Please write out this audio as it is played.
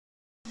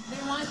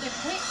They want it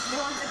quick, they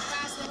want it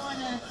fast, they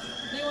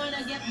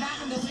wanna get back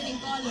in the winning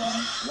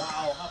column.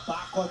 Wow,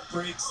 Habakot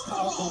breaks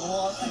down the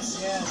wall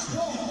again.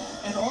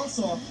 And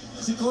also,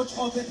 si Coach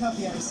Obed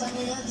Javier,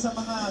 sanay yan sa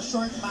mga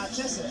short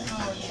matches eh.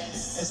 Oh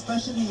yes.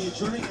 Especially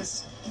during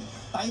his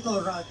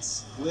title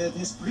runs with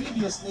his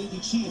previous Lady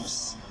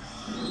Chiefs.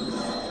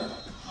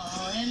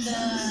 Oh, and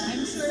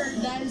I'm sure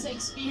dahil sa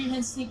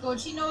experience ni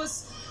Coach, he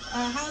knows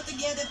how to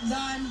get it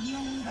done.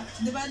 Yung,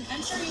 diba,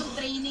 I'm sure yung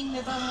training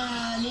nitong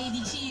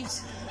Lady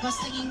Chiefs mas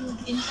naging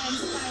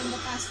intense pa in the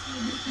past few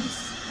days.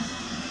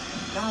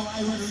 Now,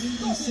 I would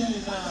really say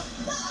na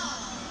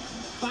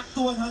back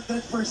to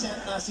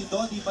 100% na si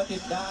Dodi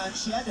Batindaan.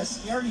 She had a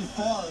scary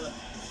fall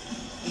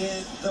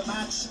in the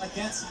match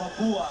against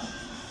Mapua.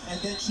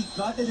 And then she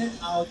gutted it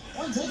out.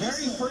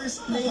 Very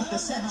first play of the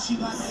set, she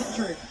got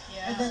injured.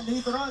 Yeah. And then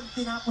later on,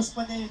 tinapos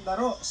pa niya yung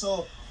laro.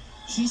 So,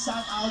 she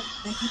sat out.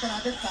 Nakita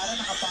natin, para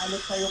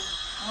nakabalot pa yung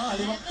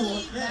kaliwang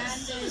tuhod niya.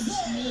 Bandage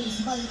knee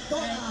right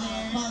there.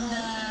 And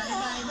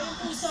iba yung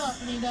puso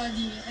ni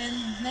Dodi. And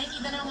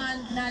nakikita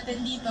naman natin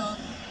dito,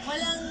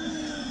 walang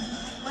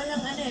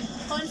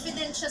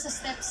confident siya sa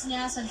steps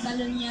niya, sa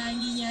talon niya,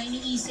 hindi niya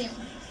iniisip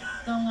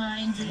itong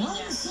injury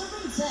niya.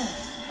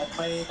 At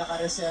may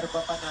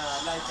nakareserba pa na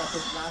Laika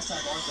Tuglasan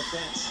on the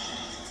bench.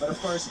 But of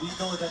course, we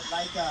know that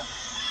Laika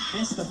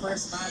missed the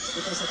first match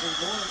because of a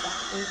lower back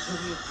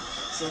injury.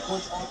 So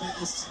Coach Obed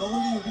is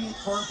slowly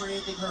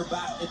reincorporating her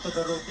back into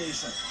the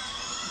rotation.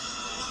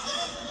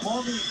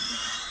 Mommy.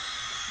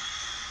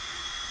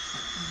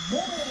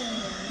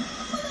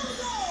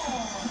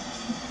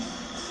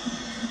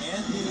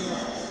 And the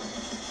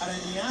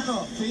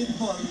Arellano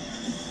faithful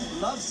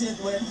loves it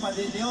when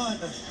Padillon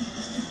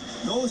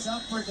goes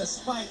up for the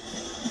spike.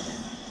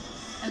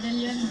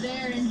 Padillon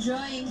there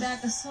enjoying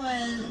that as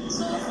well.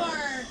 So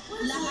far,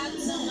 lahat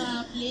ng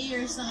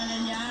players ng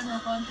Arellano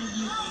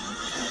contributing.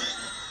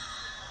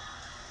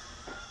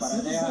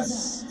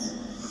 Paranehas.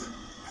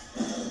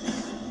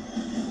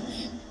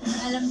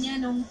 Alam niya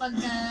nung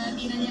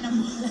pagkatira niya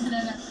ng bola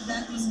na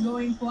that was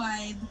going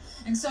wide.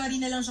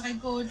 Sorry na lang siya kay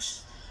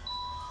Coach.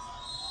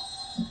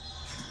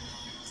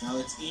 Now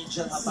it's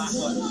Angel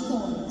Habakot.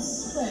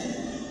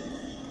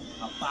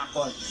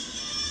 Habakot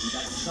with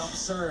that jump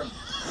serve.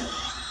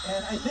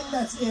 And I think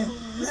that's it.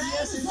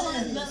 Right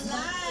on the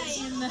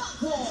line.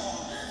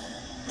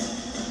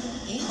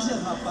 Angel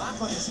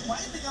Habakot is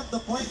finding up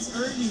the points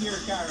early here,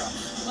 Kara.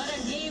 What a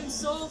game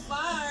so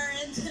far.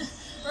 And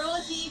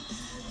Rosie,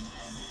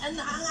 ang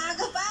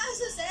aga pa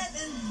sa set.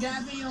 And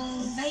grabe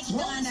yung nakikita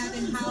nga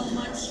natin how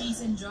much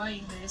she's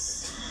enjoying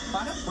this.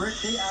 Parang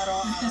birthday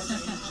araw-araw ni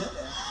Angel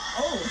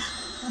eh. Oh!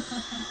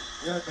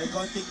 Yun, may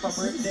konting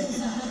pa-birthday.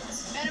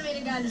 Pero may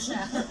regalo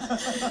siya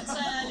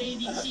sa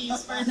Lady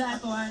Chiefs for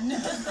that one.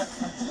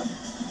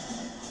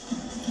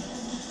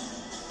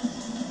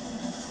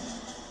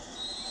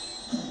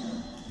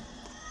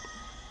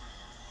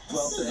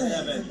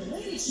 12-11.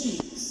 This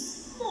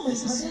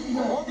is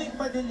holding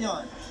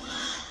Padillon.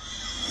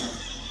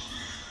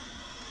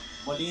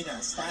 Molina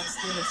stands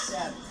still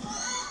set.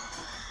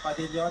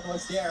 Padillon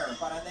was there.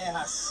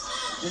 Paranehas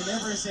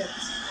delivers it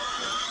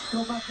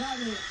to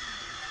Magali.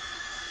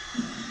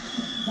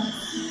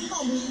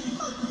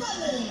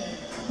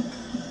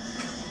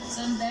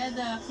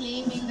 BEDA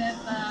claiming that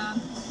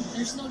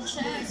there's no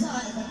check,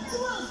 but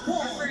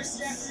our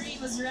first referee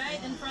was right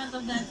in front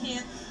of that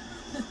hit.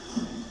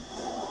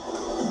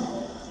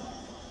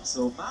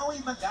 So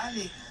Maui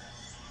Magali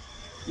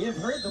give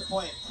her the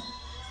point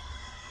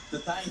to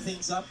tie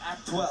things up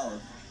at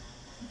 12.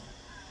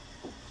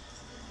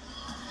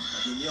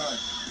 Padillon.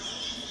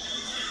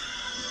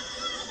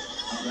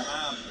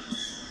 Abraham.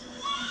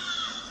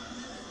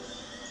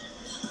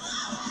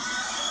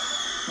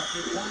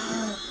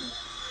 Pakitan.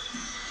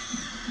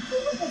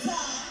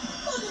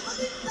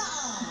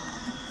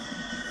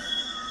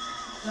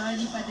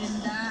 Dodi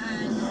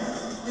Patindaan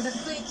with a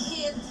quick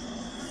hit.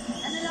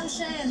 Ano lang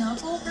siya, no?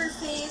 Poker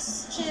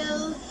face,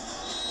 chill,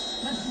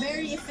 but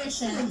very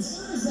efficient.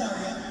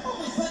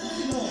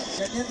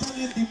 Ganyan lang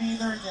yung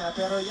demeanor niya,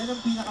 pero yan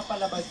ang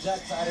pinakapalabad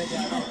dyan sa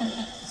Arellano.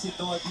 Si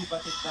Dodi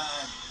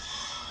Batindaan.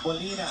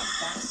 Molina,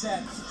 back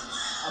set.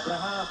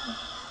 Abraham.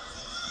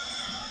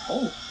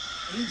 Oh,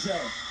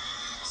 Angel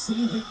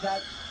saving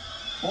that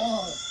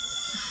ball.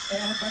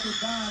 And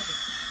Batindaan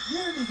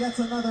nearly gets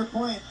another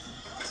point.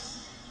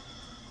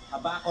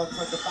 Habakot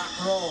from the back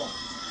row.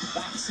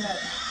 Back set.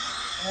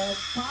 And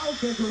Pau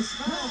de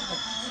Guzman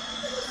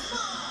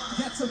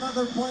gets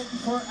another point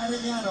for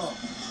Arellano.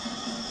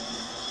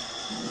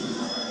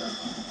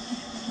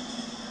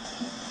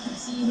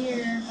 See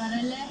here,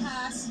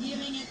 Paralejas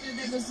giving it to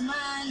the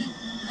Guzman,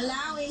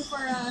 allowing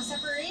for a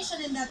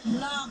separation in that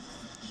block.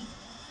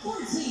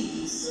 It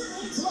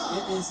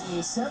is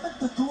a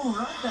 7-2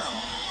 run now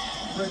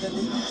for the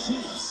Lady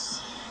Chiefs.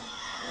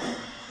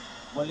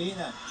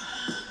 Molina.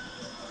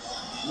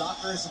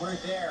 Blockers were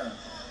there.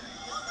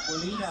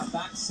 Molina,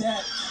 back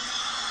set.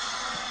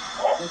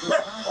 The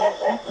Guzman will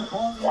keep the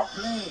ball in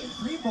play.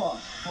 Free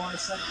ball for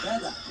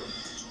BEDA.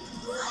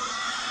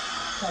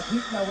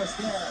 Caviglia was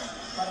there.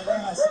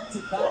 Paraleja sends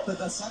it back to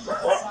the center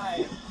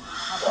side.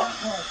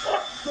 Apakot.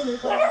 Tuloy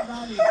pa rin ang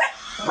rally.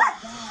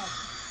 Paragdag.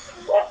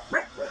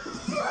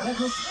 That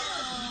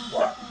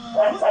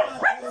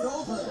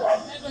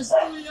was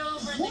too low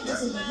for the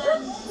Guzman.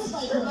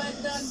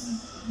 But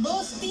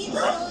both teams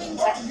showing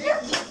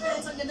great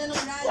defense. Ang ganda ng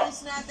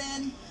rallies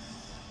natin.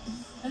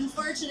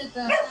 Unfortunate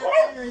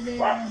tackler there.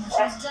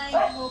 She's trying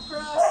to go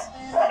cross,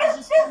 pero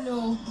it's just too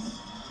low.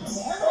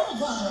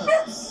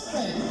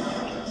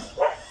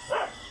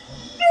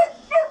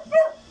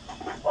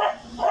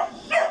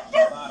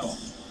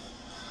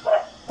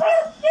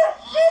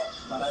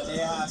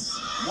 Paralejas.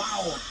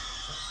 Wow!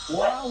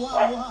 Wow! What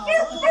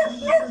a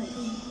delivery!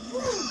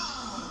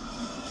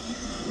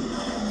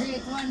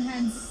 Great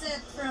one-hand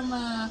set from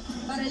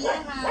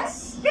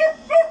Paralejas.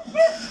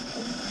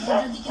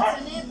 Medyo dikit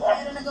sa net,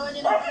 pero nagawa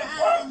niya ng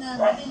paraan na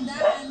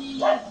matindaan, really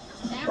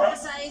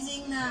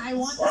emphasizing na I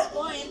want this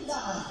point.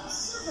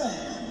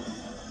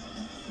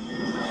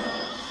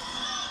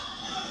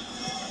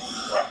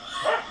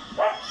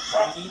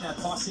 Nina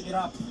tossing it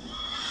up.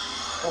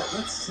 Oh,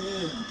 good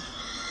save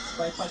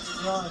by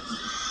Pagignon.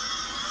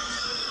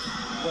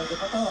 Pwede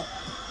pa to.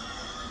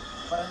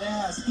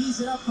 Paralejas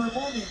tees it up for a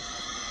moment.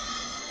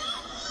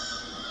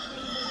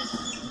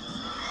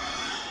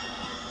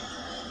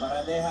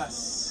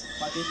 Paralejas,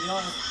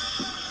 Pagignon.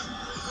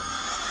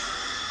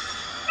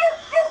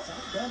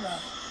 Sandela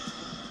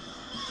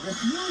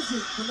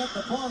refusing to let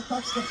the ball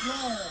touch the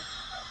floor.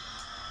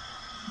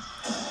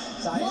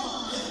 Sayang.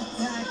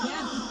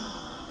 Yeah.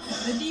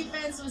 The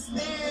defense was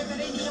there,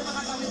 pero hindi na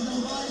makakawit ng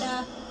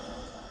bola.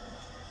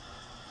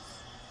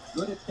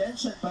 Good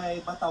attention by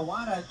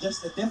Matawara,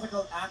 just a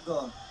difficult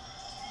angle.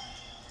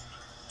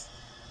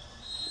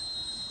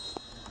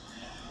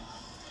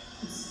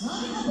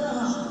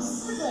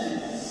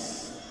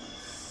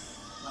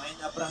 Ryan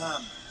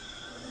Abraham.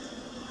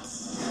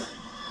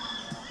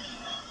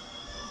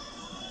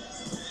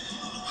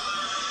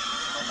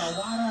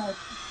 Matawara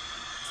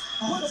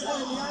puts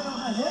Arellano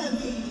ahead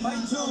by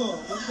 2.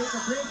 We'll take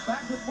a break.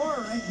 Back with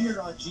more right here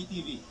on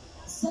GTV.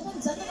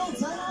 7 technical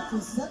timeout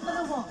for set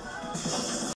number 1.